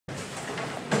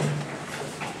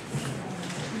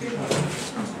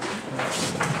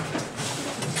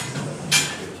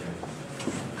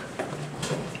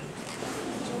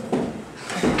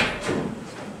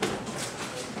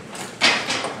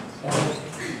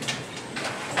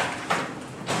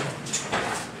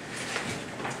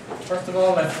first of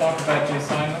all, let's talk about the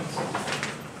assignment.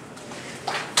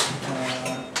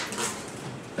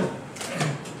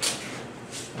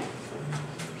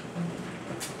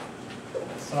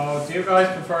 So, do you guys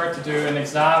prefer to do an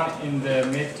exam in the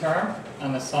midterm,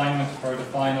 an assignment for the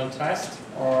final test,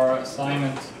 or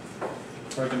assignment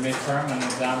for the midterm and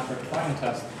exam for the final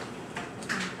test?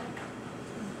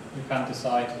 You can't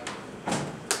decide.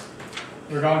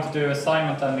 We're going to do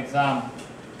assignment and exam.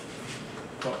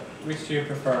 But which do you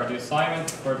prefer? The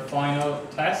assignment for the final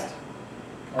test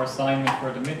or assignment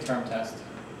for the midterm test?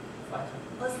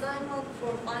 Assignment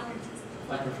for final test.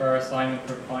 I prefer assignment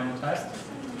for final test.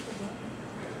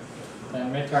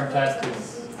 Then midterm test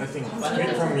is... I think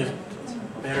midterm is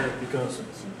better because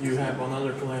you have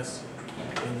another class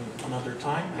in another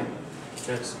time.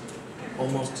 That's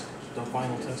almost the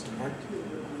final test, right?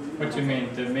 What do you mean?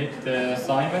 The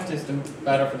assignment is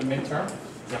better for the midterm?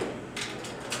 Yeah.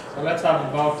 So let's have a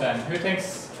vote then. Who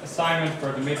thinks assignment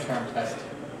for the midterm test?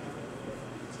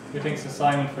 Who thinks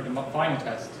assignment for the final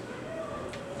test?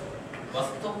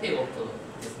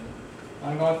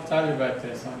 I'm going to tell you about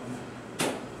this.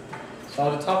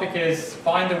 So the topic is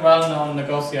find a well-known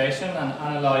negotiation and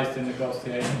analyze the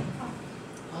negotiation.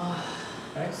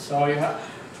 Okay, so you have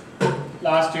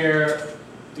last year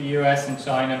the US and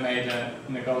China made a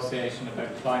negotiation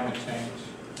about climate change.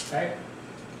 Okay?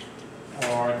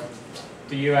 Or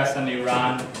the US and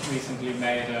Iran recently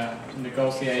made a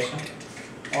negotiation.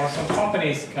 Or some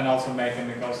companies can also make a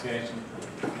negotiation.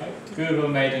 Okay? Google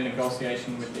made a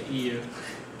negotiation with the EU.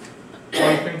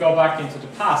 Or you can go back into the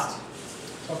past.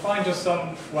 So find just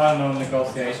some well-known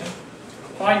negotiation.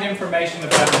 Find information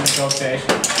about the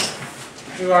negotiation.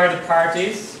 Who are the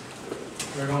parties?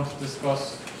 We're going to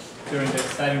discuss during the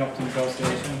setting up the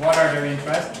negotiation. What are their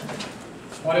interests?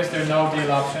 What is their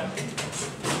no-deal option?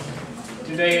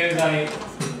 Do they use any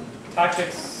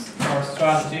tactics or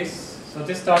strategies? So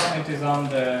this document is on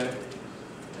the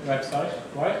website,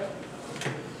 right?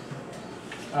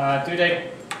 Do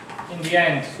they, in the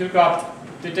end,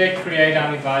 did they create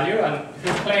any value, and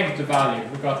who claimed the value?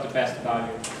 Who got the best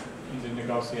value in the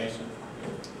negotiation?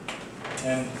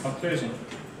 And conclusion.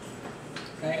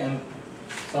 Okay, and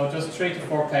so just 3 to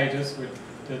 4 pages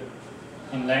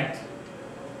in length,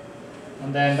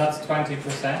 and then that's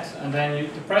 20%. And then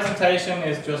the presentation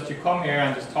is just you come here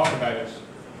and just talk about it,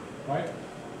 right?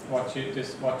 What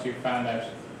you found out.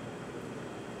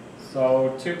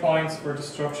 So 2 points for the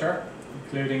structure,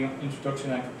 including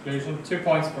introduction and conclusion, 2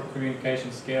 points for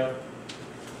communication skill,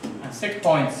 and 6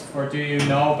 points for do you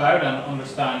know about and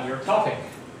understand your topic.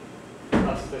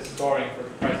 That's the scoring for the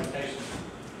presentation.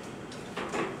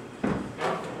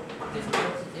 This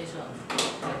presentation,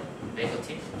 make a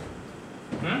team?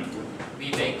 We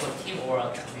make a team or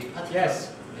we participate?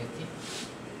 Yes. Make team?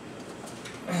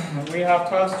 We have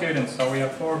 12 students, so we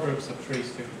have 4 groups of 3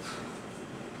 students.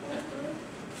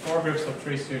 4 groups of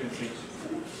 3 students each.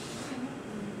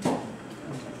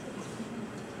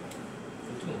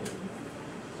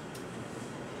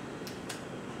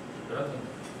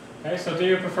 Okay, so do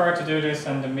you prefer to do this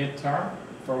in the midterm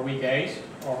for week 8,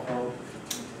 or for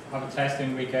have a test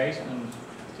in week 8 and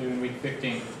do in week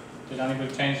 15? Did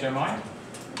anybody change their mind?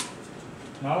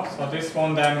 No? So this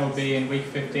one then will be in week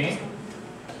 15.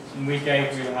 In week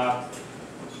 8 we'll have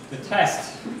the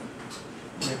test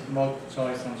with multiple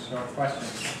choice and short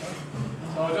questions.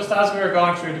 So just as we're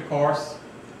going through the course,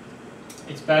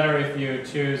 it's better if you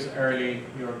choose early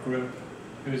your group,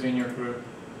 who's in your group,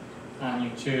 and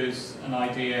you choose an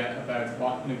idea about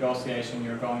what negotiation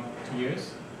you're going to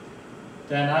use.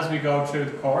 Then as we go through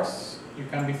the course, you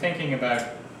can be thinking about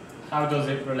how does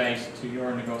it relate to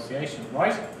your negotiation,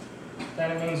 right?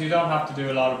 Then it means you don't have to do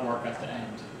a lot of work at the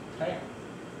end, okay?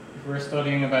 If we're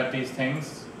studying about these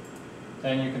things,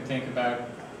 then you can think about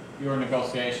your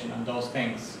negotiation and those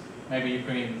things. Maybe you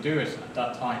can even do it at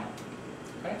that time,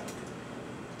 okay?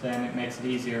 Then it makes it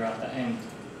easier at the end.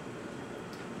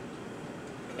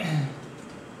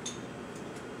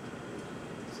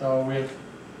 So we'll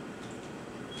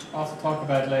also talk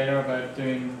about later about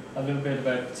doing a little bit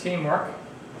about teamwork,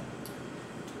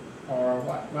 or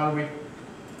what, well, we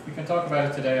can talk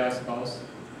about it today, I suppose.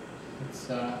 It's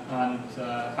and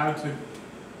how to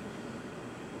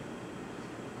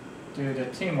do the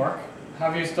teamwork.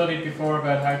 Have you studied before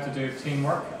about how to do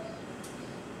teamwork?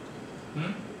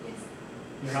 Yes.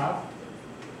 You have?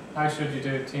 How should you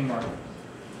do teamwork?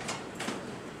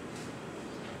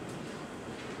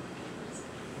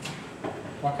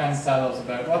 What can you tell us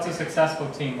about what's a successful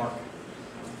teamwork?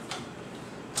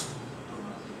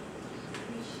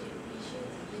 We should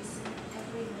listen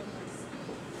every members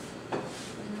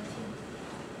in the team.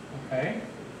 Okay.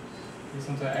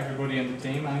 Listen to everybody in the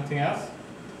team. Anything else?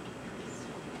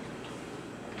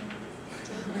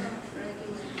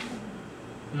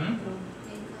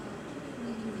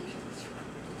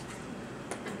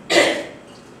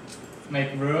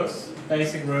 make rules,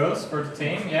 basic rules for the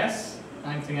team, yes.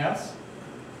 Anything else?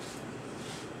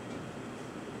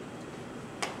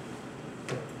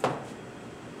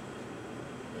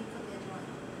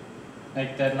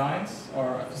 Make deadlines,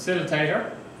 or a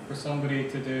facilitator for somebody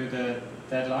to do the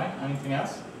deadline. Anything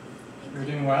else? You're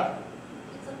doing well.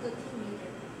 It's a good team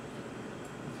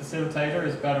leader. Facilitator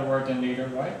is a better word than leader,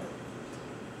 right?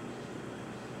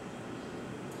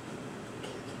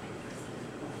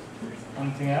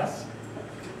 Anything else?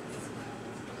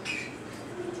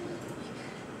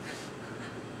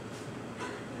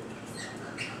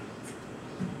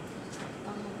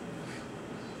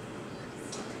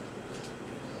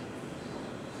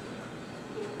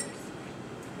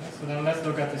 Okay, so then let's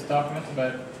look at this document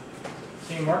about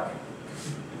teamwork.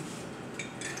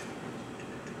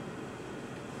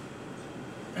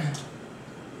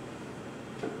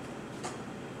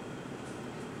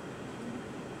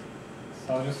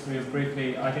 So just real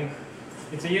briefly, I think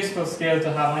it's a useful skill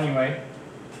to have anyway.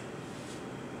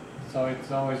 So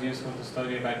it's always useful to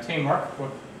study about teamwork,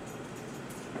 but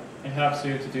it helps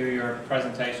you to do your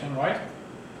presentation, right?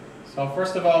 So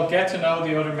first of all, get to know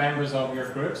the other members of your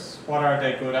groups. What are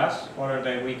they good at? What are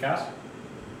they weak at?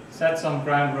 Set some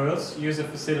ground rules. Use a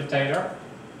facilitator.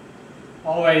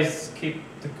 Always keep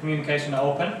the communication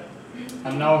open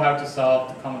and know how to solve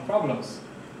the common problems.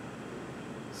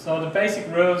 So the basic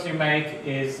rules you make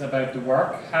is about the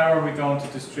work. How are we going to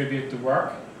distribute the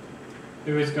work?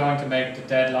 Who is going to make the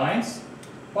deadlines?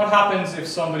 What happens if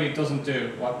somebody doesn't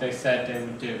do what they said they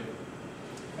would do?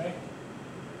 Okay.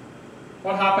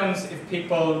 What happens if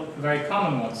people, very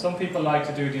common ones, some people like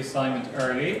to do the assignment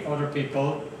early, other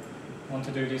people want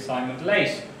to do the assignment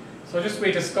late. So just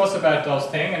we discuss about those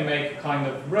things and make a kind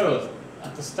of rule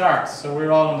at the start, so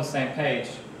we're all on the same page.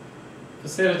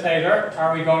 Facilitator,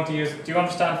 are we going to use, do you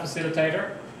understand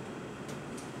facilitator?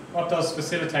 What does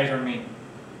facilitator mean?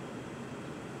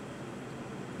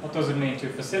 What does it mean to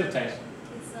facilitate?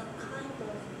 It's a kind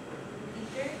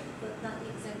of leader, but not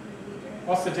exactly leader.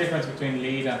 What's the difference between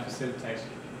lead and facilitate?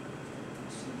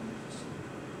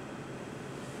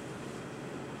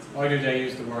 Why do they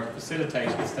use the word facilitate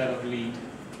instead of lead?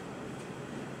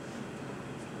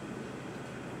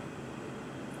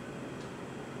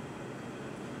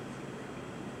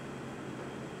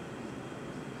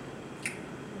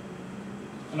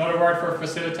 Another word for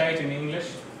facilitate in English?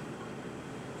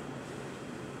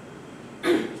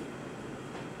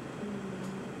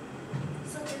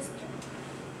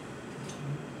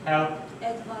 Help.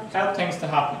 Advice. Help things to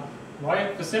happen.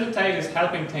 Right? Facilitate is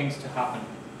helping things to happen.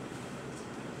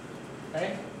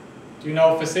 Okay? Do you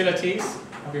know facilities?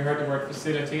 Have you heard the word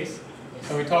facilities? Yes.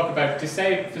 So we talk about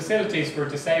facilities for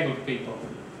disabled people.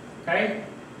 Okay?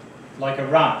 Like a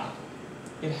ramp.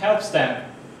 It helps them.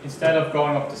 Instead of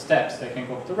going up the steps, they can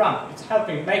go up the ramp. It's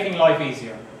helping, making life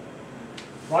easier.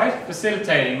 Right?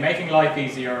 Facilitating, making life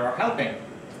easier, or helping.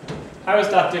 How is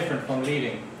that different from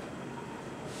leading?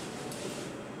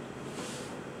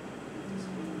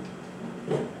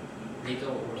 Leader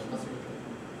or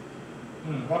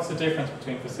facilitator. What's the difference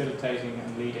between facilitating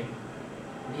and leading?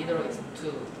 Leader is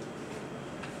to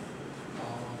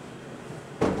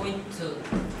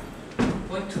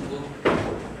point to move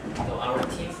our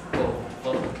team's goal,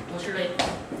 but facilitate to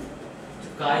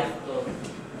guide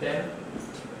them.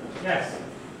 Yes.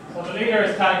 So the leader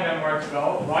is telling them where to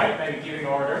go, right? Maybe giving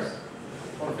orders.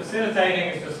 But facilitating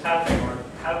is just helping or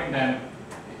helping them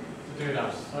to do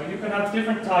that. So you can have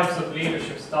different types of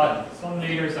leadership style. Some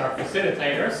leaders are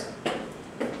facilitators.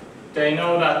 They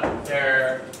know that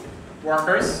their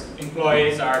workers,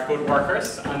 employees are good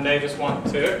workers, and they just want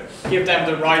to give them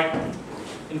the right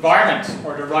environment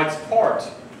or the right support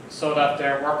so that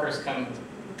their workers can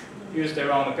use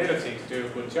their own ability to do a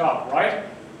good job, right?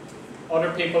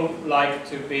 Other people like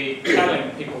to be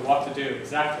telling people what to do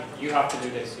exactly. You have to do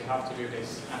this, you have to do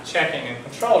this, and checking and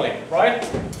controlling, right?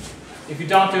 If you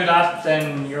don't do that,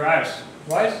 then you're out,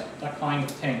 right? That kind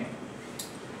of thing.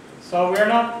 So we're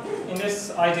not, in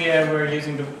this idea, we're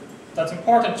using that's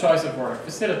important choice of word,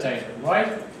 facilitator,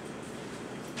 right?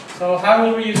 So how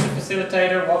will we use the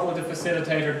facilitator? What will the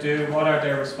facilitator do? What are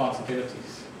their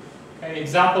responsibilities? Okay,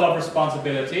 example of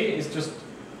responsibility is just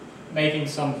making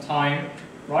some time,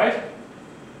 right?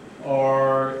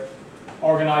 Or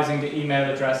organizing the email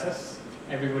addresses.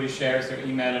 Everybody shares their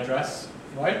email address,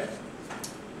 right?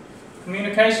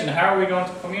 Communication, how are we going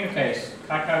to communicate?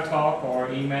 Kakao Talk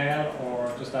or email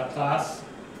or just that class?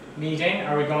 Meeting,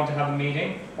 are we going to have a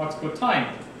meeting? What's good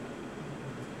time?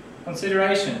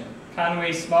 Consideration, can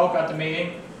we smoke at the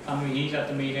meeting? Can we eat at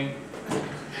the meeting?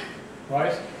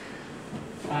 Right?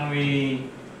 Can we,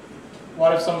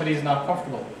 what if somebody is not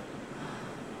comfortable?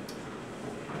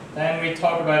 Then we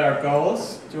talk about our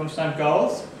goals. Do you understand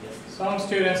goals? Yes. Some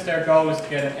students, their goal is to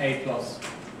get an A+.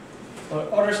 But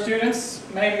other students,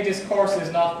 maybe this course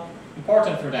is not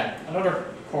important for them. Another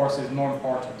course is more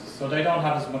important, so they don't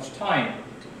have as much time.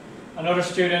 Another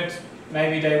student,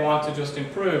 maybe they want to just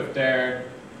improve their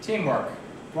teamwork,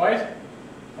 right?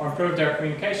 Or improve their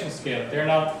communication skill. They're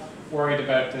not worried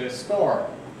about the score.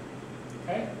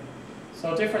 Okay?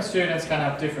 So different students can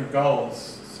have different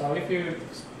goals. So if you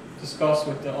discuss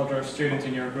with the other students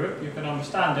in your group, you can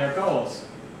understand their goals.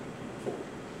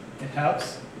 It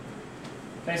helps.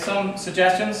 Okay, some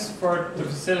suggestions for the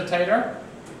facilitator.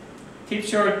 Make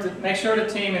sure the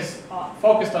team is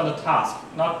focused on the task,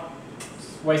 not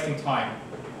wasting time.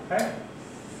 Okay?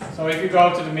 So if you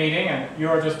go to the meeting and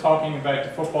you're just talking about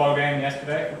the football game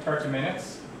yesterday for 30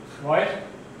 minutes, right?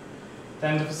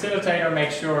 Then the facilitator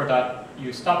makes sure that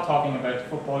you stop talking about the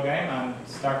football game and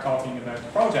start talking about the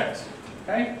project.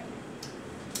 Okay?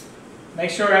 Make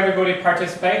sure everybody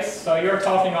participates. So you're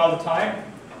talking all the time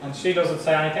and she doesn't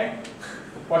say anything.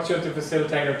 What should the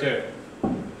facilitator do?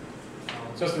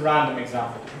 Just a random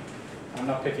example. I'm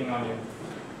not picking on you.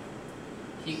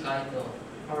 He guide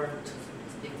her to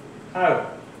speak.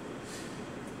 How?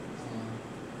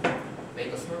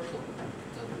 Make a small talk.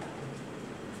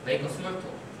 Make a small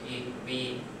talk.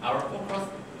 We our focus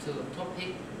to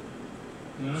topic.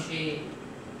 She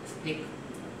speak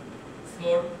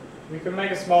small. We can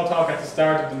make a small talk at the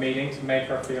start of the meeting to make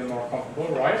her feel more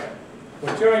comfortable, right?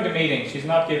 But during the meeting, she's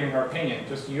not giving her opinion,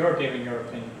 just you're giving your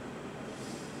opinion.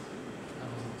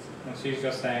 And she's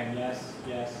just saying, yes,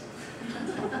 yes.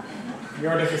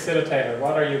 You're the facilitator.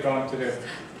 What are you going to do?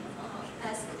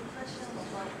 Ask a question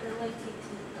related to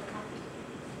the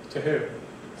topic. To who? To her.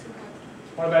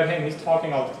 What about him? He's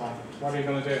talking all the time. What are you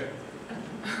going to do?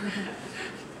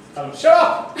 Tell him, shut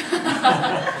up!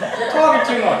 You're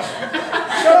talking too much.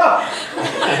 Shut up!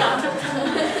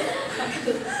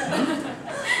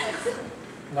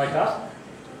 Like that?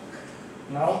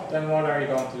 No? Then what are you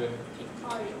going to do? Keep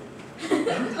quiet.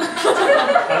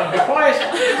 Tell him, be quiet!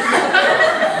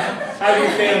 How do you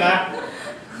feel now?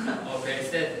 Very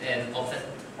sad and upset.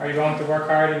 Are you going to work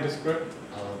hard in this group?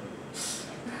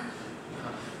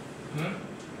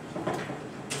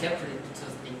 Carefully to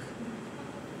think.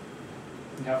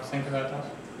 You have to think about that,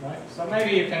 right? So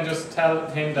maybe you can just tell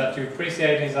him that you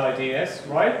appreciate his ideas,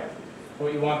 right?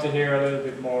 But you want to hear a little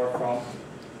bit more from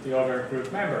the other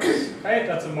group members. Okay,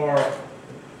 that's a more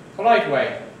polite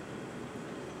way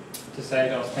to say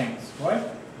those things, right?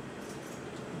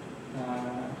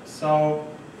 So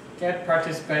get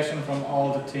participation from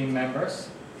all the team members.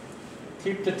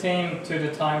 Keep the team to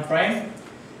the time frame.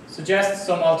 Suggest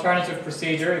some alternative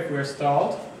procedure if we're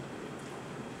stalled.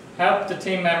 Help the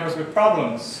team members with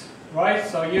problems, right?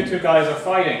 So you two guys are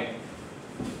fighting.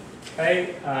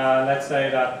 Okay, let's say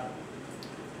that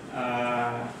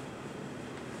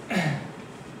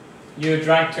you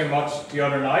drank too much the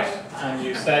other night and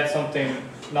you said something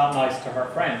not nice to her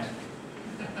friend.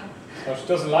 So she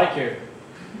doesn't like you.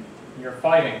 You're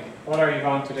fighting. What are you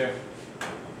going to do?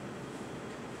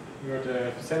 You're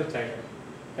the facilitator.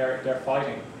 They're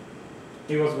fighting.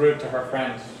 He was rude to her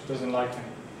friend. She doesn't like him.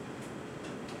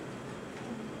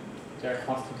 They're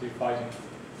constantly fighting.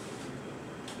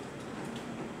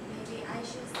 Maybe I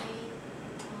should say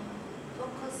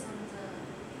focus on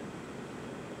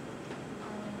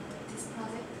this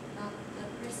project, not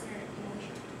the personal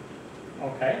emotion.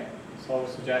 Okay, so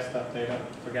suggest that they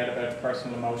don't forget about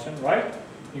personal emotion, right?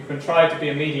 You can try to be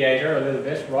a mediator a little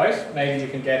bit, right? Maybe you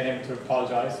can get him to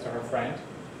apologize to her friend,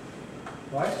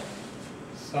 right?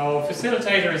 So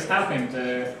facilitator is helping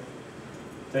the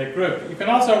group. You can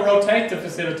also rotate the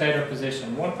facilitator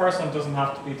position. One person doesn't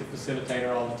have to be the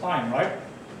facilitator all the time, right?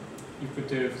 You could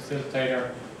do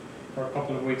facilitator for a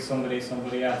couple of weeks, somebody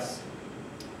else.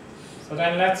 So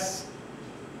then let's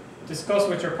discuss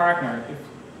with your partner. If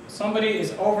somebody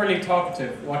is overly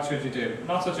talkative, what should you do?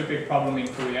 Not such a big problem in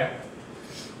Korea.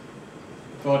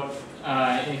 But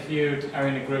if you are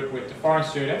in a group with the foreign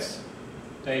students,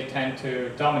 they tend to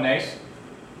dominate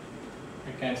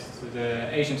against the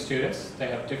Asian students. They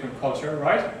have different culture,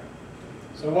 right?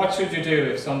 So what should you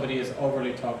do if somebody is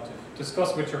overly talkative?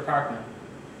 Discuss with your partner.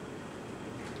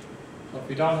 So if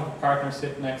you don't have a partner,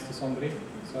 sit next to somebody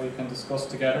so you can discuss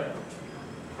together.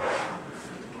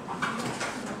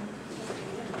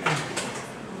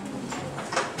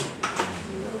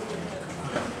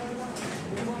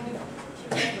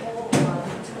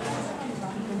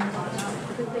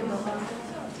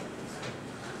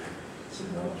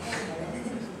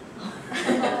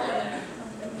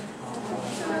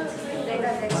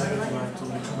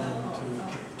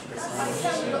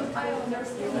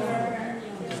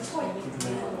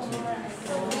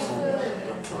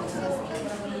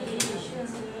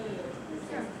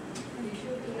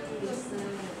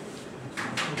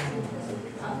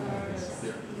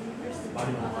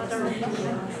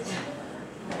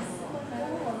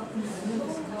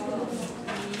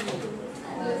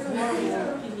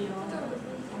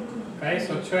 Okay,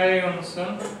 so Choi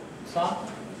Sun.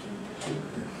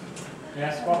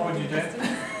 Yes, what would you do?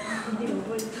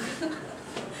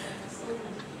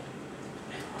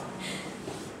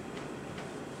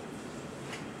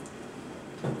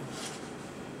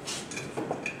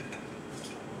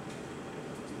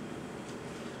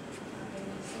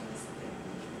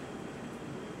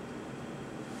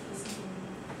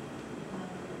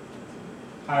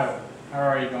 How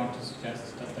are you going to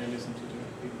suggest that they listen to the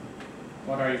people?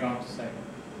 What are you going to say?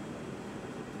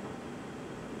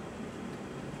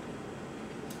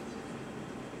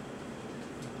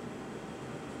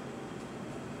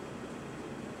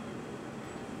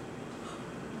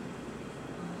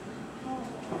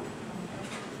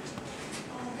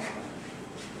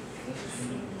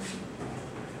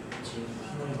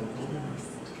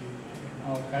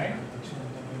 Okay.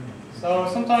 So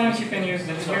sometimes you can use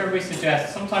it. Here we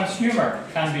suggest sometimes humor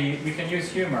can be. We can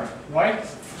use humor, right?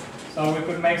 So we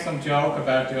could make some joke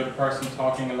about the other person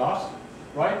talking a lot,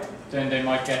 right? Then they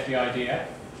might get the idea.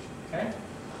 Okay.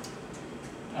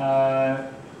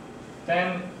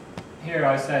 Then here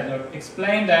I said, look,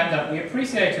 explain them that we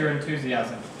appreciate your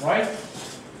enthusiasm, right?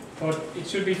 But it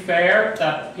should be fair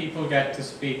that people get to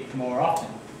speak more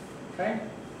often. Okay.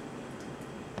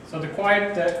 So the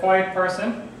quiet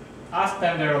person, ask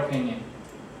them their opinion,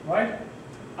 right?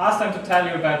 Ask them to tell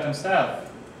you about themselves.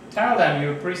 Tell them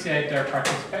you appreciate their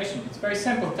participation. It's a very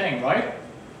simple thing, right?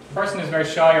 The person is very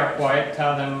shy or quiet,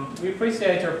 tell them, we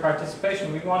appreciate your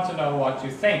participation, we want to know what you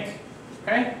think,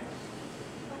 okay?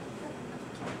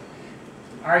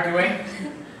 Arguing,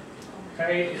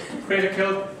 okay?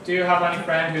 Critical, do you have any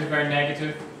friend who's very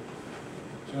negative?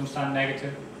 Do you understand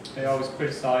negative? They always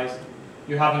criticize.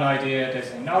 You have an idea, they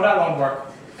say, no, that won't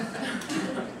work.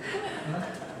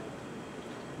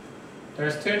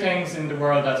 There's two things in the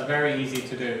world that's very easy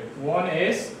to do. One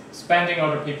is spending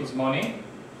other people's money,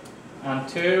 and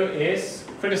two is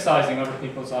criticizing other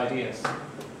people's ideas.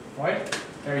 Right?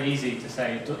 Very easy to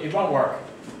say, it won't work.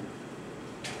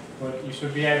 But you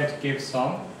should be able to give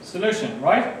some solution,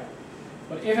 right?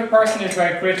 But if a person is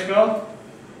very critical,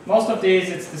 most of these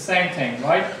it's the same thing,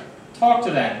 right? Talk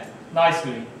to them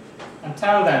nicely and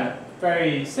tell them,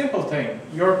 very simple thing,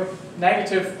 your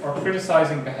negative or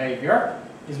criticizing behavior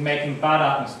is making bad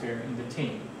atmosphere in the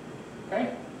team.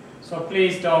 Okay? So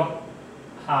please don't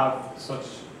have such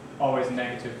always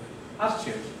negative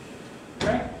attitude.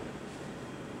 Okay?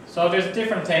 So there's a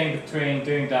different thing between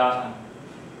doing that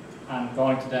and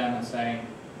going to them and saying,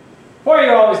 why are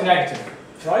you always negative?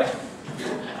 Right?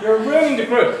 You're ruining the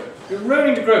group. You're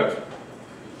ruining the group.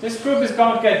 This group is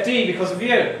going to get D because of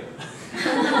you.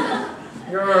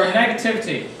 Your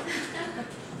negativity.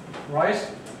 Right?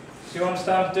 Do you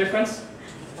understand the difference?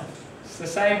 It's the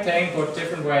same thing, but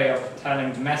different way of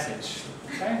telling the message.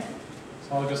 Okay?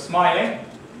 So just smiling.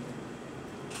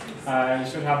 You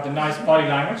should have the nice body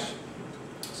language.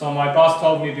 So my boss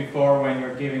told me before, when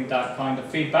you're giving that kind of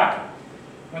feedback,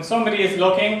 when somebody is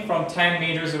looking from 10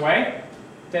 meters away,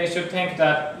 they should think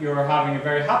that you're having a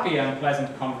very happy and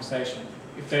pleasant conversation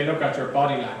if they look at your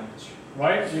body language.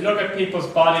 Right? You look at people's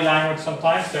body language,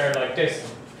 sometimes they're like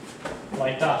this,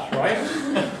 like that, right?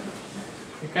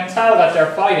 You can tell that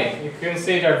they're fighting. You can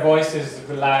see their voice is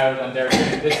loud and they're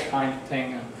doing this kind of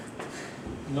thing and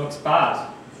it looks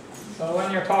bad. So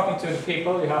when you're talking to the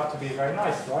people, you have to be very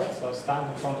nice, right? So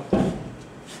stand in front of them,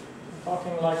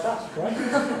 talking like that, right?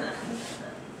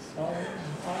 So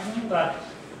I know that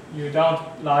you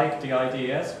don't like the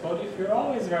ideas, but if you're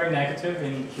always very negative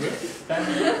in groups, then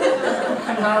you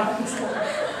can have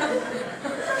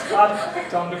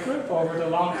that on the group over the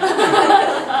long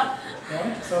time.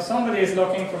 Right? So somebody is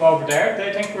looking from over there,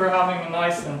 they think we're having a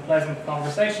nice and pleasant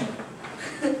conversation.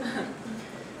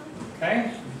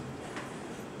 Okay?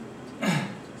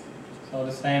 So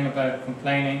the same about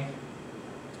complaining.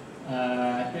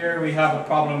 Here we have a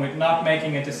problem with not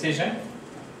making a decision.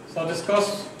 So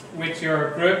discuss with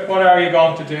your group, what are you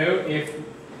going to do if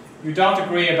you don't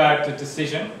agree about the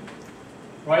decision,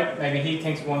 right? Maybe he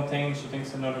thinks one thing, she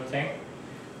thinks another thing,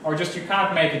 or just you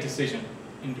can't make a decision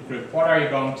in the group. What are you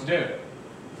going to do?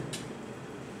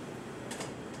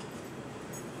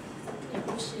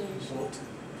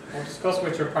 Well, discuss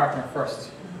with your partner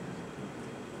first.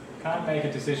 You can't make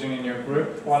a decision in your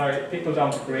group. People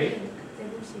don't agree.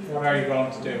 What are you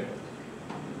going to do?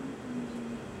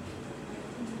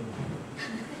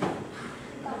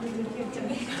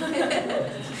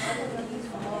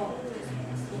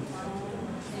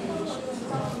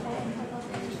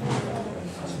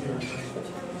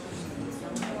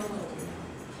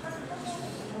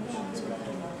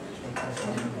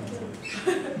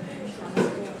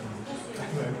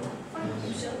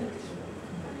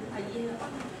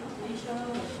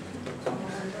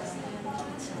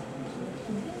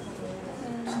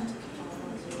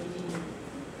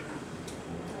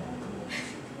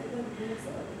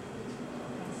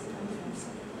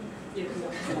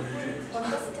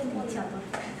 언더스탠딩 같지 않아?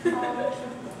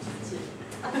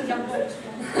 아니 양보.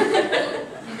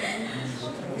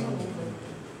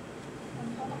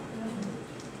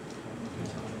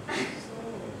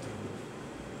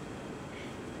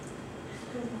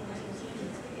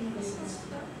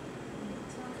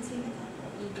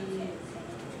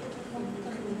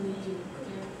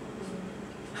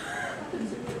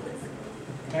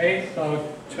 Okay,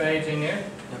 so trade in here.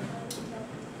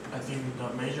 I think the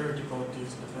major difficulty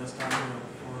is the first time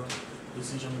for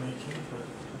decision making, but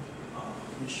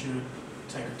we should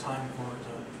take time for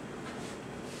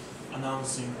the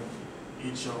announcing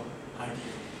each idea.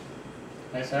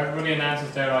 Okay, so everybody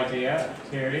announces their idea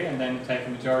clearly and then you take a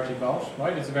majority vote,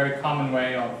 right? It's a very common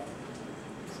way of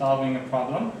solving a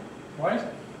problem, right?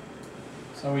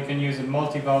 So we can use a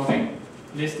multi-voting,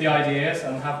 list the ideas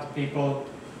and have the people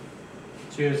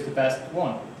choose the best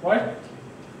one, right?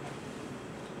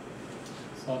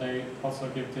 So they also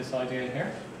give this idea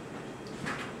here.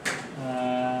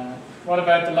 What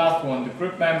about the last one? The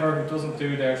group member who doesn't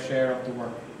do their share of the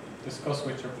work. Discuss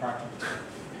with your partner.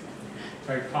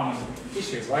 Very common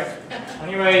issue, right?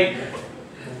 Anyway,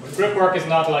 group work is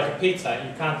not like a pizza.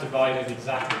 You can't divide it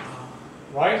exactly,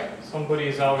 right? Somebody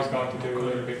is always going to do a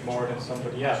little bit more than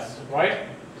somebody else, right?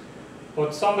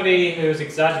 But somebody who's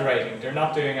exaggerating, they're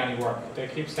not doing any work. They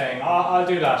keep saying, "Oh, I'll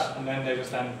do that," and then they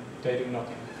do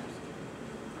nothing.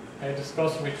 Okay,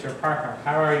 discuss with your partner.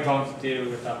 How are you going to deal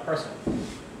with that person?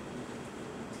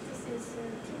 This is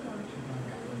teamwork.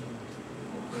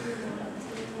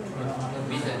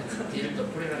 With the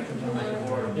free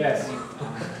or Yes.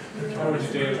 How would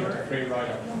you deal with a free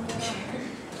rider?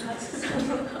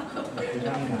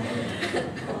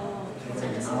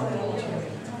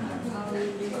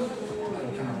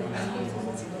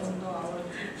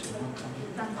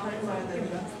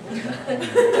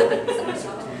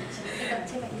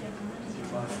 제가 일을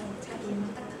강하니까 자기 일만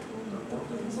딱 하고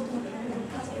모든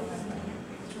하세요.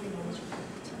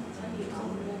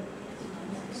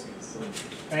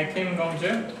 Okay, Kim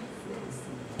Gongju,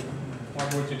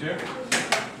 what would you do? I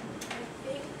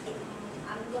think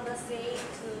I'm gonna say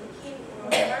to him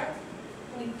or her,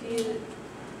 if you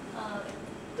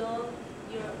done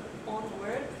your own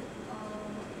work,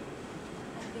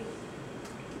 I think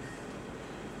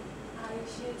I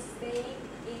should say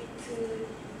it to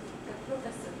the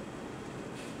professor.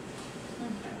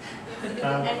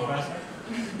 Professor?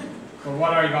 Well,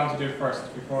 what are you going to do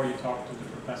first before you talk to the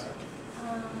professor?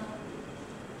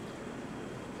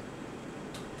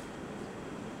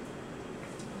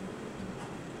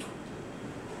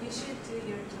 You should do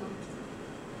your job.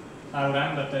 Tell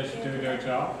them that they should do their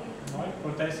job, right?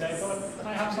 But they say, "But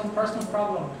I have some personal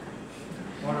problem."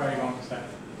 What are you going to say?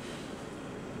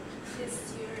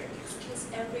 Because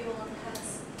everyone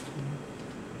has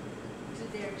to do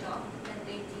their job and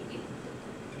they did it.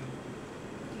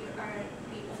 You are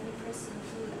the only person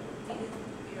who did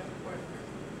your work.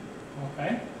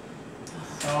 Okay.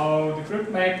 So the group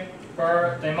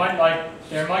member, they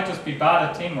might just be bad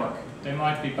at teamwork. They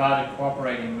might be bad at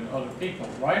cooperating with other people,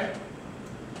 right?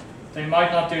 They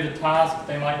might not do the task,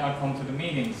 they might not come to the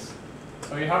meetings.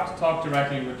 So you have to talk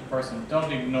directly with the person.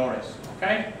 Don't ignore it,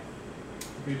 okay?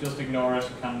 If you just ignore it,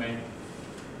 it can make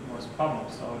worse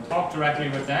problems. So talk directly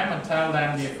with them and tell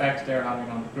them the effect they're having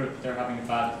on the group. They're having a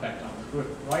bad effect on the group,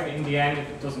 right? In the end, if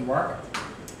it doesn't work,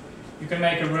 you can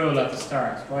make a rule at the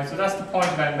start, right? So that's the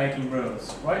point about making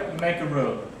rules, right? You make a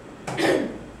rule.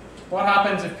 What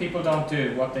happens if people don't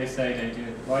do what they say they do,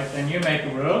 right? Then you make a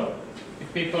rule.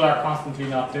 If people are constantly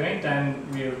not doing, then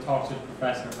we'll talk to the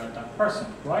professor about that person,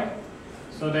 right?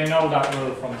 So they know that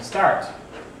rule from the start.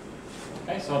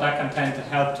 Okay, so that can tend to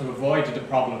help to avoid the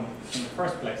problem in the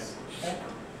first place. Okay?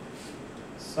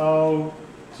 So,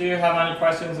 do you have any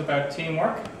questions about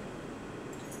teamwork?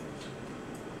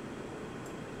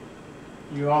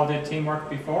 You all did teamwork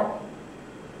before?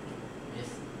 yes.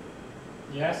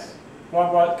 Yes?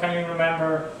 What can you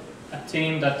remember a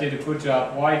team that did a good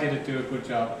job? Why did it do a good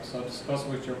job? So discuss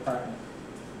with your partner.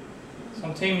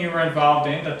 Some team you were involved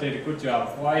in that did a good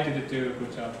job. Why did it do a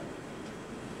good job?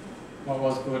 What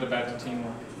was good about the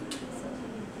teamwork?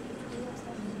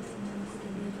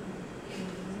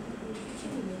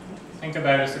 Think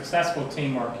about a successful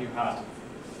teamwork you had.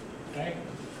 Okay?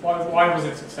 Why was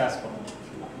it successful?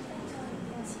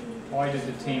 Why did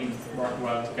the team work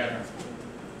well together?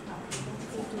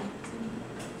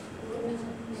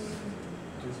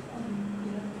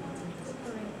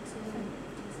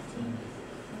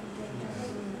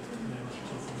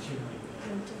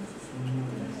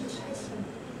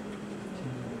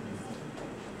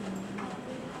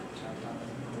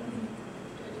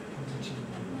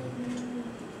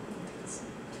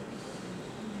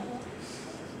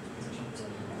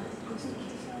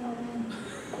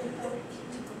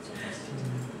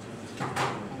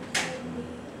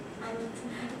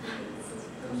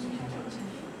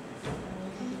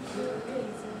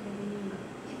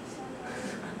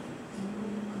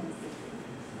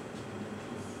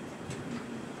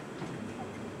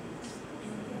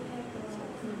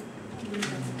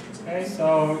 Okay,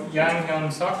 so Yang Hyun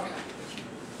Suk.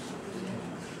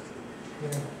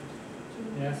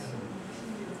 Yes.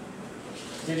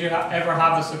 Did you ever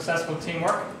have a successful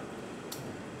teamwork?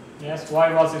 Yes.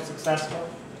 Why was it successful?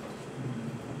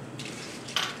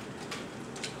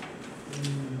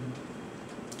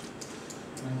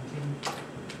 I think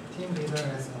team leader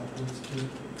has a good skill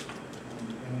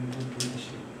and good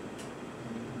leadership.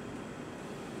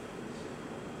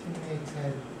 Teammates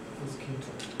had good skill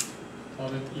too. So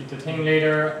the team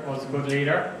leader was a good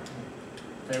leader.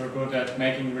 They were good at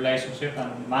making relationship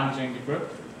and managing the group.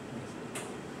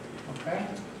 Okay.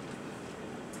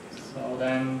 So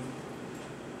then,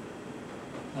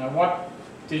 what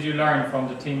did you learn from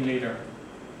the team leader?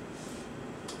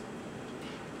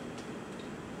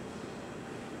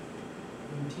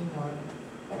 In teamwork,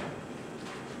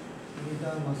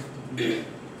 leader must be.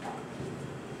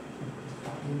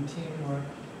 In teamwork,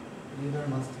 leader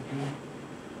must be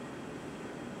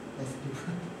best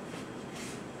people.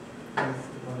 Best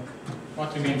work.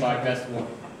 What do you mean by best work?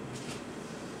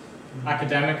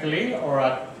 Academically or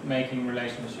at making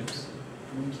relationships?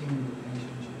 Making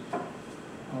relationships.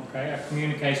 Okay, a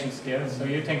communication skill. So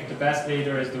you think the best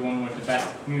leader is the one with the best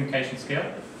communication skill?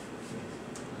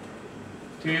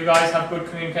 Do you guys have good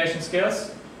communication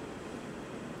skills?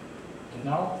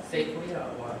 No? Say Korea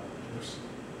or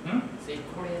Hmm? say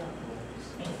Korea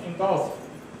or In both.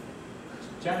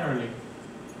 Generally.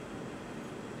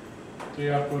 Do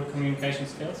you have good communication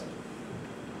skills?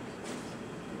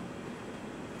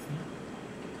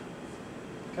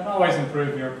 You can always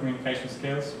improve your communication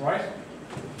skills, right?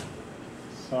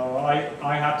 So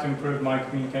I had to improve my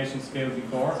communication skill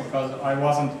before because I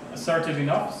wasn't assertive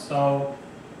enough. So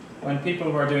when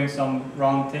people were doing some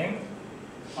wrong thing,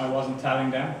 I wasn't telling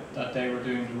them that they were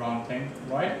doing the wrong thing,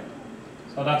 right?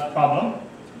 So that's a problem.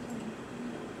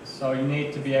 So you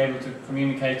need to be able to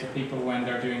communicate to people when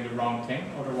they're doing the wrong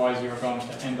thing, otherwise you're going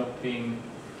to end up being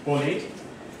bullied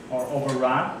or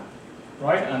overrun,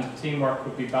 right? And teamwork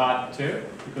could be bad too,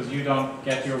 because you don't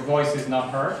get, your voice is not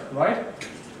heard, right?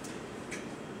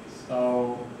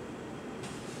 So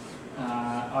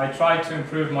I try to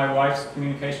improve my wife's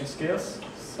communication skills.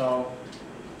 So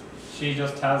she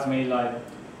just tells me like,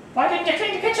 why didn't you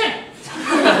clean the kitchen?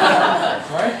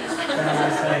 Right? Then I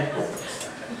say,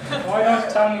 why don't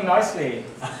you tell me nicely?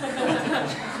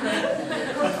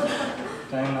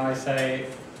 Then I say,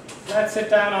 let's sit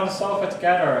down on the sofa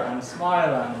together and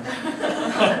smile and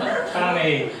tell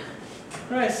me,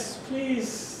 Chris,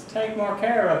 please take more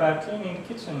care about cleaning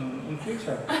the kitchen in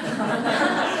future.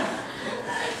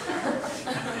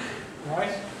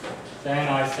 Right? Then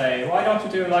I say, why don't you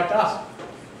do it like that?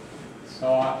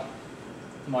 So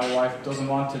my wife doesn't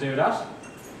want to do that.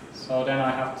 So then I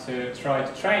have to try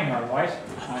to train her, right?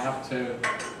 I have to,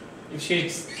 if she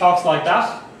talks like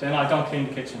that, then I don't clean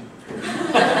the kitchen.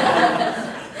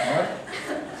 Right?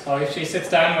 So if she sits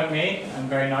down with me and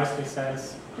very nicely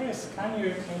says, Chris, can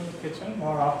you clean the kitchen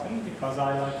more often because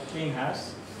I like a clean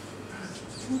house?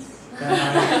 Then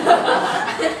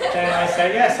I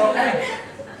say, yes, okay.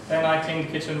 Then I clean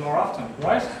the kitchen more often,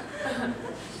 right?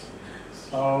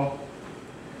 So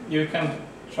you can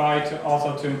try to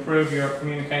also to improve your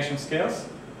communication skills,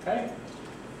 okay?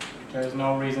 There's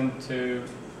no reason to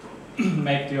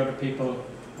make the other people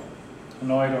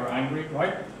annoyed or angry,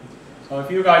 right? So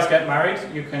if you guys get married,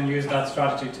 you can use that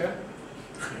strategy too.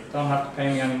 Don't have to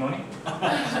pay me any money.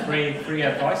 It's free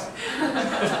advice.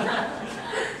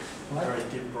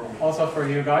 Right? Also for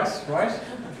you guys, right?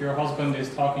 If your husband is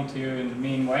talking to you in a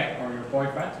mean way, or your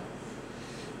boyfriend,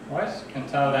 right? You can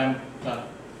tell them that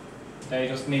they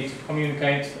just need to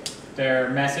communicate their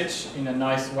message in a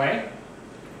nice way,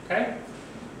 okay?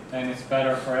 Then it's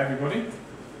better for everybody.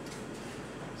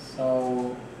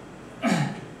 So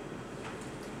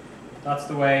that's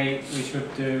the way we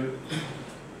should do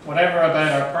whatever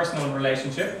about our personal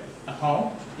relationship at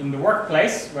home. In the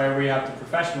workplace, where we have the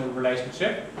professional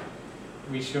relationship,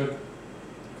 we should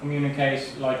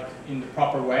communicate like in the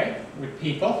proper way with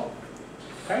people,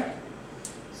 okay?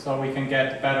 So we can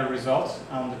get better results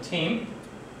on the team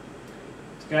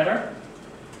together.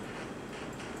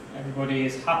 Everybody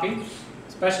is happy,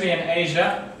 especially in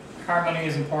Asia. Harmony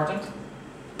is important,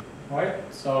 right?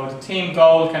 So the team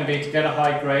goal can be to get a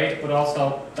high grade, but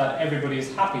also that everybody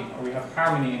is happy, or we have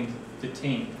harmony in the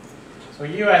team. So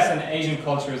US and Asian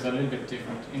culture is a little bit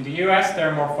different. In the US,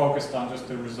 they're more focused on just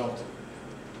the result.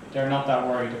 They're not that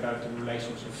worried about the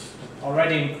relationships.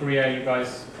 Already in Korea, you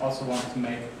guys also want to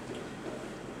make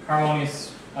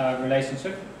harmonious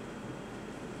relationship.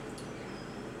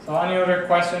 So any other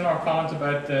question or comment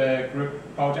about the group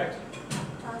project?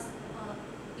 Does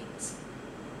each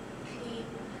team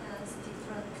has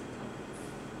different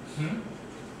topics?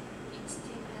 Each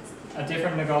team has A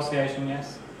different negotiation,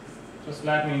 yes. Just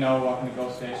let me know what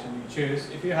negotiation you choose.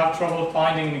 If you have trouble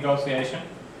finding negotiation,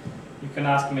 you can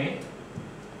ask me.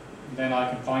 Then I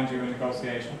can find you a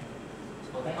negotiation.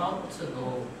 So how to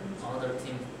know other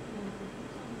team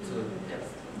to have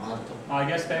another topic? I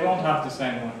guess they won't have the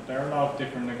same one. There are a lot of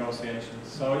different negotiations.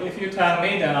 So if you tell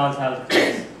me, then I'll tell the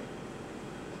class.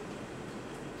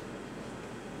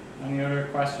 Any other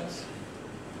questions?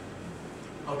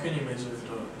 How can you measure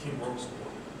the teamwork score?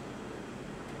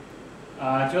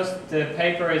 Just the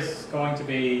paper is going to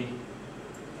be,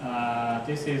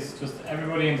 this is just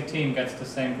everybody in the team gets the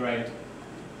same grade.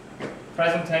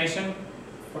 Presentation,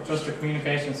 for just the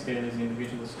communication skill is the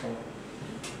individual score.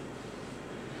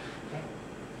 Okay.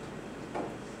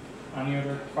 Any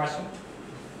other question?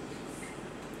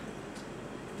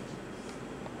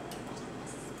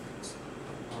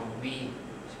 We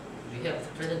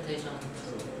have presentation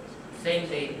to same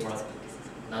day or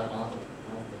not another.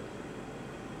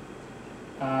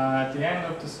 At the end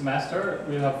of the semester,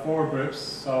 we'll have 4 groups,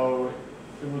 so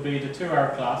it will be the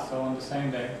 2-hour class, so on the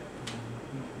same day.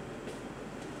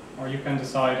 Or you can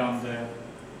decide on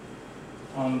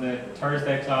the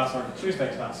Thursday class or the Tuesday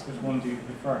class, which one do you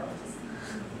prefer?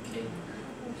 Okay.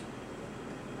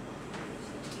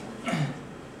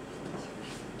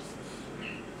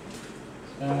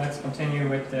 Then let's continue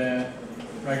with the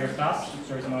regular class, if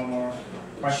there's no more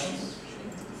questions.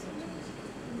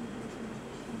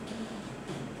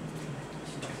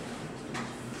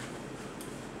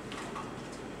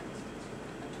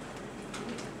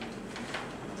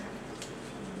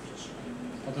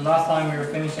 But the last time we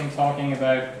were finishing talking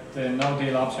about the no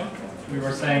deal option, we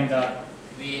were saying that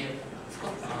We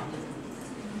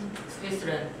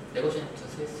Switzerland negotiation to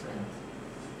Switzerland.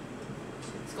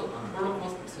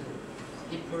 Holocaust to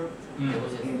people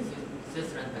negotiation to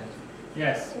Switzerland bank.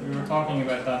 yes, we were talking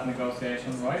about that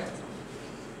negotiation, right?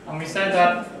 And we said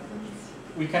that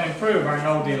we can improve our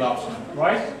no deal option,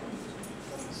 right?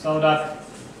 So that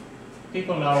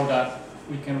people know that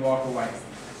we can walk away.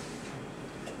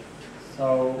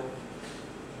 So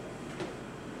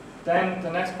then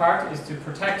the next part is to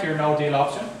protect your no deal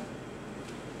option.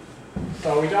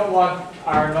 So we don't want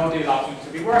our no deal option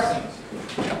to be worsened.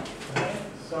 Okay?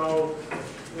 So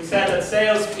we said that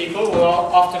salespeople will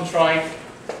often try,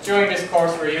 during this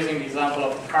course we're using the example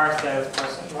of a car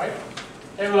salesperson, right?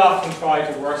 They will often try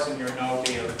to worsen your no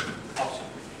deal option,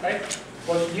 right?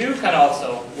 But you can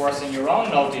also worsen your own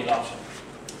no deal option.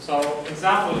 So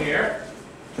example here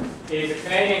is a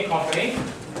Canadian company.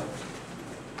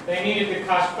 They needed the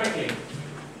cash quickly,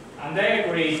 and they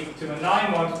agreed to a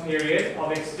 9-month period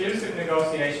of exclusive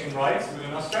negotiation rights with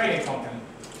an Australian company.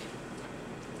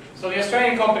 So the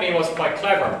Australian company was quite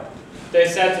clever. They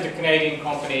said to the Canadian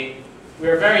company,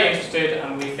 we're very interested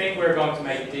and we think we're going to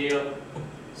make a deal.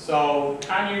 So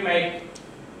can you make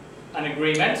an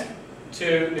agreement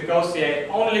to negotiate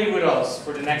only with us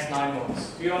for the next 9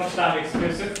 months? Do you understand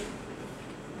exclusive?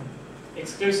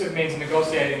 Exclusive means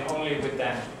negotiating only with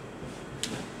them.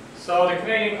 So the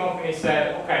Canadian company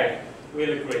said, okay,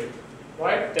 we'll agree.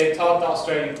 Right? They thought the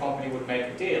Australian company would make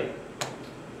a deal.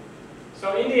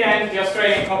 So in the end, the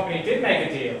Australian company did make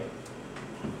a deal.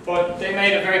 But they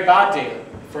made a very bad deal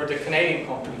for the Canadian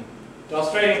company. The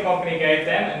Australian company gave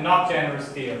them a not generous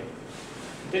deal.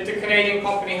 Did the Canadian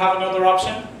company have another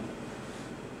option?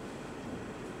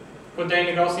 Could they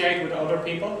negotiate with other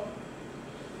people?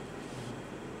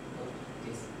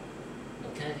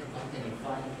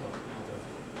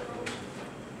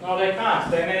 No, they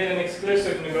can't. They made an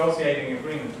exclusive negotiating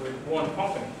agreement with one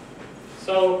company.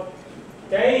 So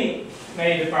they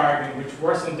made a bargain which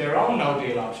worsened their own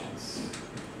no-deal options.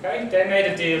 Okay? They made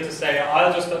a deal to say,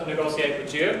 I'll just negotiate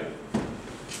with you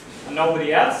and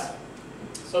nobody else.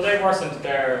 So they worsened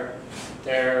their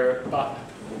BATNA,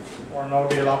 or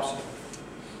no-deal option.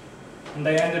 And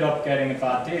they ended up getting a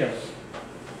bad deal.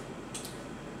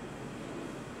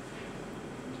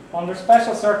 Under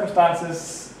special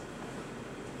circumstances,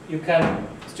 you can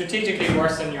strategically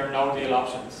worsen your no-deal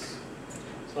options.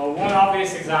 So one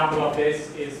obvious example of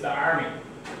this is the army.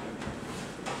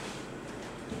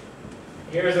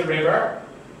 Here's a river.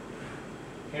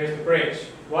 Here's the bridge,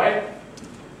 right?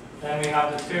 Then we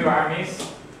have the 2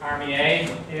 armies. Army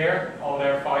A here, all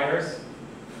their fighters,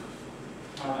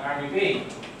 and Army B.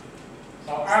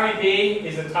 So Army B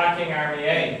is attacking Army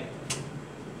A.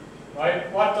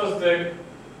 Right? What does the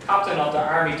captain of the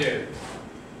army do?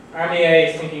 Army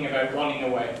A is thinking about running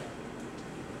away.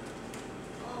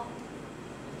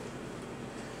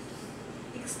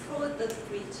 explode the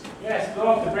bridge. Yes, blow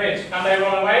up the bridge. Can they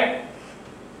run away?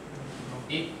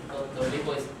 If the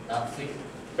river is not thick,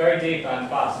 Very deep and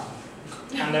fast.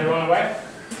 and they run away?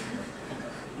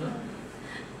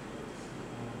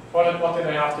 What do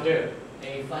they have to do?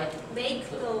 They fight. Make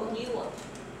the new one.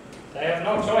 They have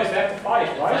no choice, they have to fight,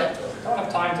 right? Fight. They don't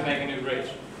have time to make a new bridge.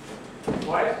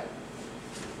 Right?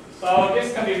 So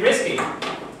this can be risky,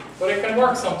 but it can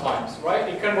work sometimes, right?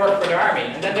 It can work for the army,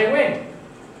 and then they win.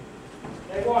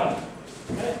 They won.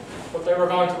 Okay? But they were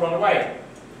going to run away.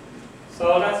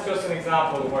 So that's just an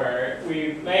example where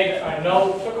we made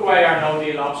took away our no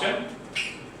deal option,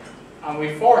 and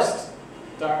we forced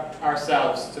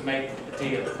ourselves to make a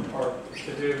deal or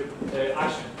to do the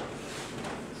action.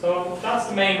 So that's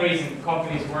the main reason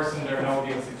companies worsen their no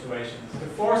deal situations, to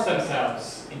force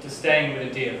themselves into staying with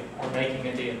a deal or making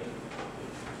a deal.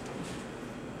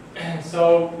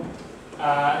 So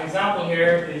an example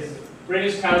here is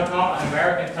British Telecom and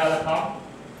American Telecom.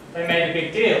 They made a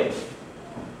big deal,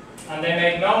 and they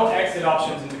made no exit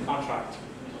options in the contract.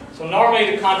 So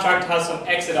normally the contract has some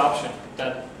exit option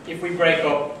that if we break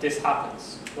up, this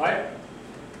happens, right?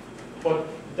 But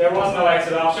there was no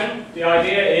exit option. The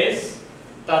idea is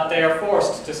that they are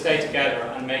forced to stay together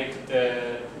and make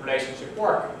the relationship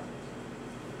work.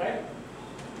 Okay?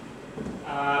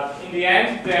 In the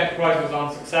end, the enterprise was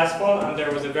unsuccessful, and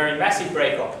there was a very messy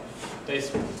breakup. They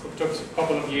took a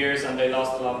couple of years and they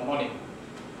lost a lot of money.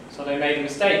 So they made a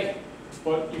mistake.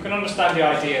 But you can understand the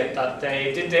idea that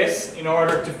they did this in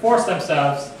order to force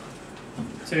themselves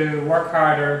to work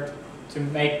harder, to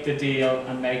make the deal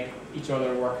and make each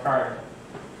other work harder.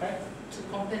 Okay? Two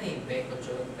companies make a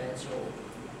joint venture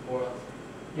or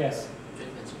Yes.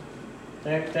 joint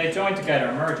venture. They joined together,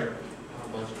 a merger.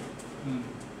 Or merger.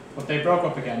 But they broke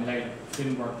up again later.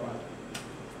 Didn't work well.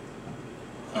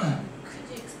 Could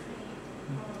you explain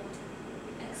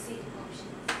exit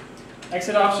options?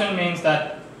 Exit option means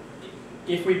that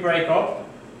if we break up,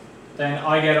 then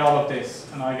I get all of this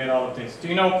and I get all of this. Do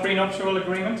you know prenuptial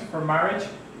agreement for marriage?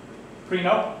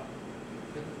 Prenup?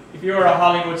 If you're a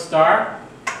Hollywood star,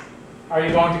 are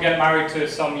you going to get married to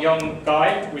some young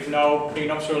guy with no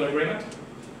prenuptial agreement?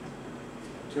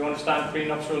 Do you understand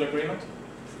prenuptial agreement?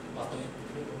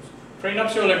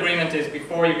 Prenuptial agreement is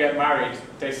before you get married,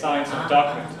 they sign some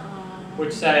document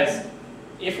which says,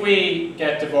 if we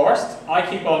get divorced, I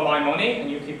keep all my money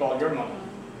and you keep all your money.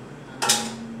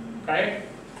 Okay?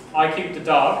 I keep the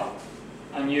dog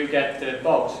and you get the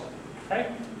boat.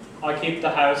 Okay? I keep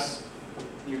the house,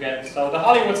 you get... So the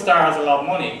Hollywood star has a lot of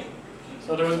money.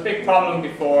 So there was a big problem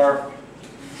before.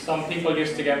 Some people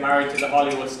used to get married to the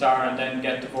Hollywood star and then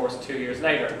get divorced 2 years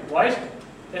later, right?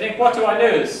 They think, what do I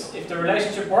lose? If the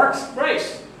relationship works, great.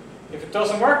 If it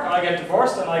doesn't work, I get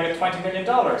divorced and I get $20 million,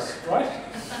 right?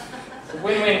 It's a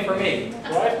win-win for me,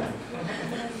 right?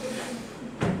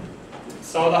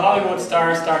 So the Hollywood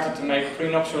stars started to make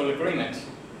prenuptial agreement,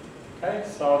 okay?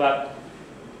 So that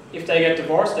if they get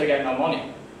divorced, they get no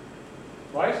money,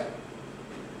 right?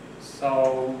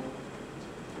 So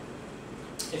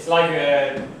it's like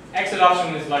exit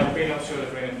option is like prenuptial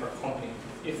agreement for a company.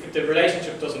 If the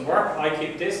relationship doesn't work, I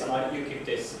keep this and you keep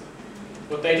this.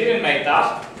 But they didn't make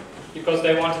that because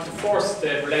they wanted to force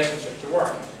the relationship to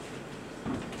work.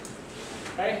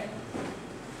 Okay?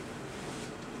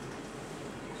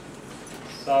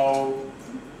 So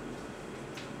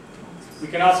we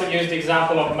can also use the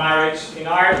example of marriage. In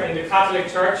the Catholic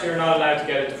Church, you're not allowed to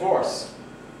get a divorce.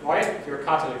 Right? If you're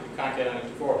Catholic, you can't get any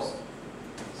divorce.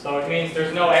 So it means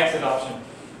there's no exit option.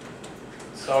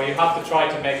 So you have to try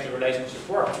to make the relationship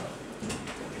work.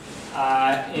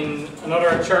 In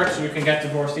another church, you can get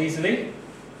divorced easily.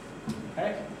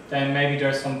 Okay? Then maybe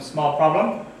there's some small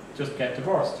problem, just get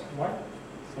divorced. Right?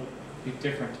 So it'd be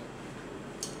different.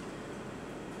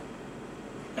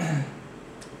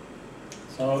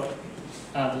 So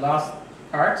the last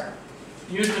part,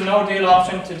 use the no deal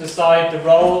option to decide the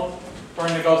role for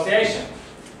negotiation.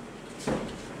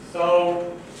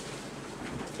 So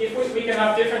if we can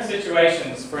have different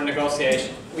situations for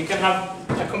negotiation. We can have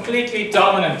a completely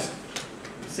dominant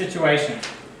situation.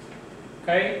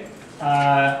 Okay?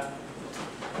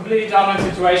 Completely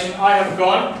dominant situation. I have a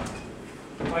gun.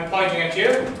 I'm pointing at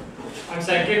you. I'm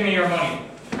saying, give me your money.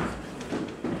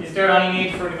 Is there any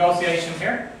need for negotiation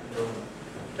here?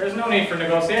 There's no need for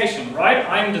negotiation, right?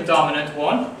 I'm the dominant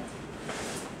one.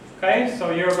 Okay,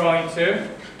 so you're going to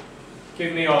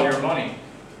give me all your money.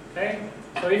 Okay?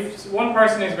 So if one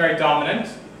person is very dominant,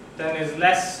 then there's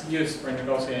less use for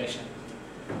negotiation.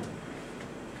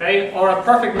 Okay? Or a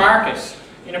perfect market.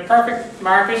 In a perfect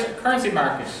market, a currency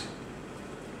market,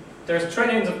 there's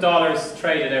trillions of dollars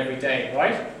traded every day,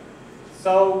 right?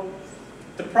 So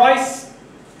the price,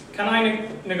 can I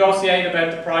negotiate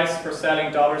about the price for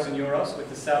selling dollars and euros with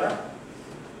the seller?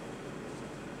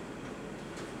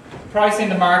 price in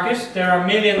the market. There are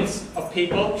millions of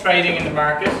people trading in the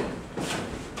market.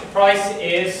 The price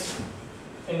is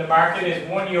in the market is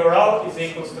 €1 is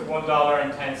equals to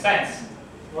 $1.10.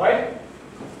 Right?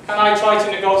 Can I try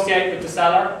to negotiate with the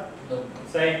seller? No.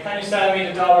 Say, can you sell me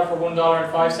the dollar for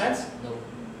 $1.05? No.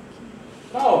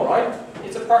 No, right?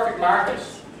 It's a perfect market.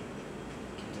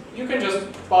 You can just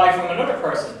buy from another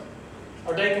person,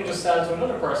 or they can just sell to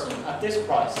another person at this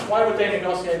price. Why would they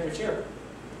negotiate with you?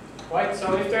 Right?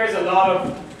 So if there's a lot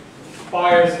of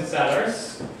buyers and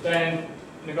sellers, then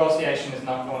negotiation is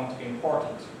not going to be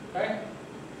important. Okay?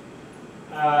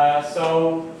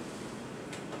 So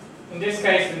in this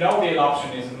case, the no deal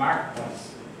option is a market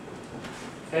price.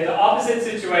 Okay, the opposite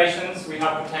situations, we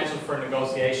have potential for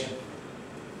negotiation.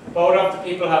 Both of the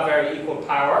people have very equal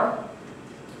power,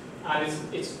 and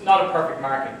it's not a perfect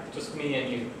market, just me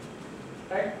and you.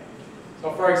 Okay?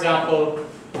 So for example,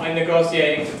 I'm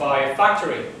negotiating to buy a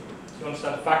factory. Do you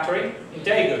understand a factory? In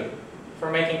Daegu, for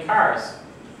making cars.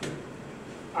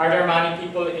 Are there many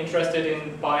people interested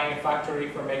in buying a factory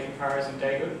for making cars in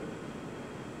Daegu?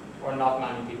 Or not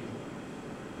many people?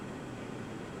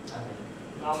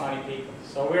 Not many people.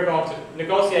 So we're going to,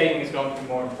 negotiating is going to be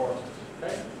more important,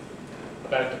 okay?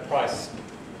 About the price.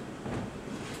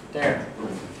 There.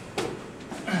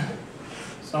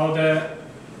 So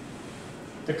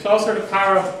the closer the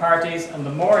power of the parties and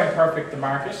the more imperfect the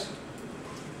market,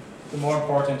 the more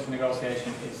important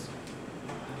negotiation is.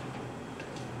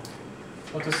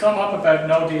 So to sum up about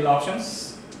no deal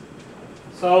options,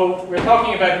 so we're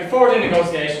talking about before the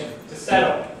negotiation, the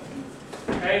setup.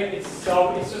 Okay, it's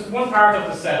just one part of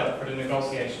the setup for the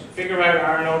negotiation. Figure out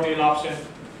our no deal option,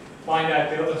 find out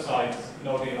the other side's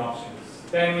no deal options.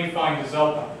 Then we find the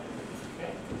ZOPA.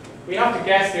 Okay. We have to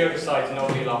guess the other side's no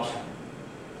deal option.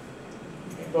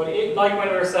 Okay. But like when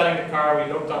we were selling the car,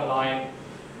 we looked online,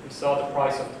 we saw the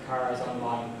price of the cars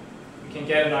online. We can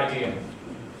get an idea.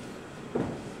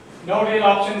 No deal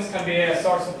options can be a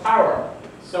source of power.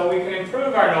 So we can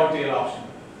improve our no deal option.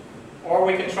 Or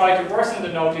we can try to worsen the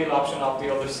no deal option of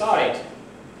the other side.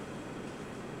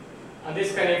 And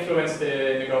this can influence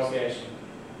the negotiation.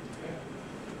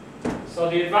 Okay. So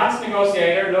the advanced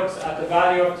negotiator looks at the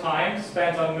value of time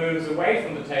spent on moves away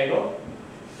from the table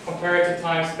compared to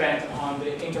time spent on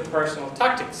the interpersonal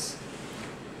tactics.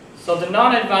 So the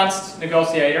non-advanced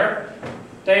negotiator,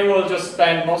 they will just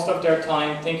spend most of their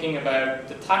time thinking about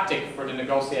the tactic for the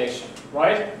negotiation,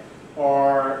 right?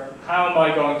 Or how am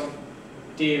I going to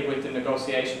deal with the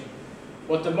negotiation?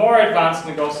 But the more advanced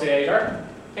negotiator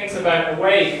thinks about a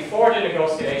way before the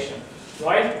negotiation,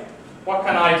 right? What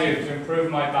can I do to improve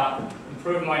my BATNA,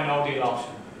 improve my no deal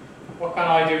option? What can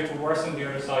I do to worsen the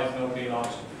other side's no deal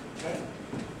option? Okay?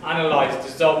 Analyze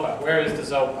the ZOPA. Where is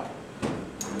the ZOPA?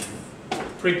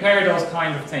 Prepare those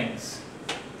kind of things.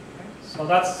 Okay? So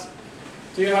that's,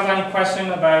 do you have any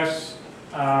question about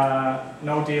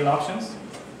no deal options?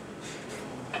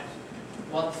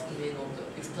 What's the meaning of the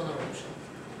external option?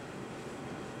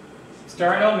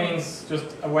 External means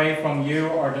just away from you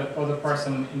or the other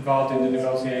person involved in the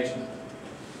negotiation.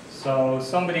 So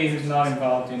somebody who's not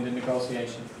involved in the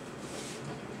negotiation.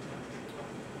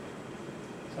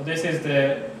 So this is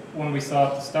the one we saw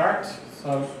at the start.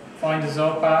 So find the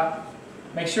ZOPA.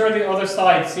 Make sure the other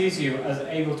side sees you as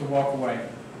able to walk away.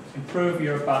 Improve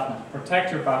your BATNA.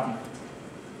 Protect your BATNA.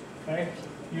 Okay?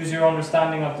 Use your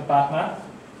understanding of the BATNA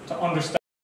to understand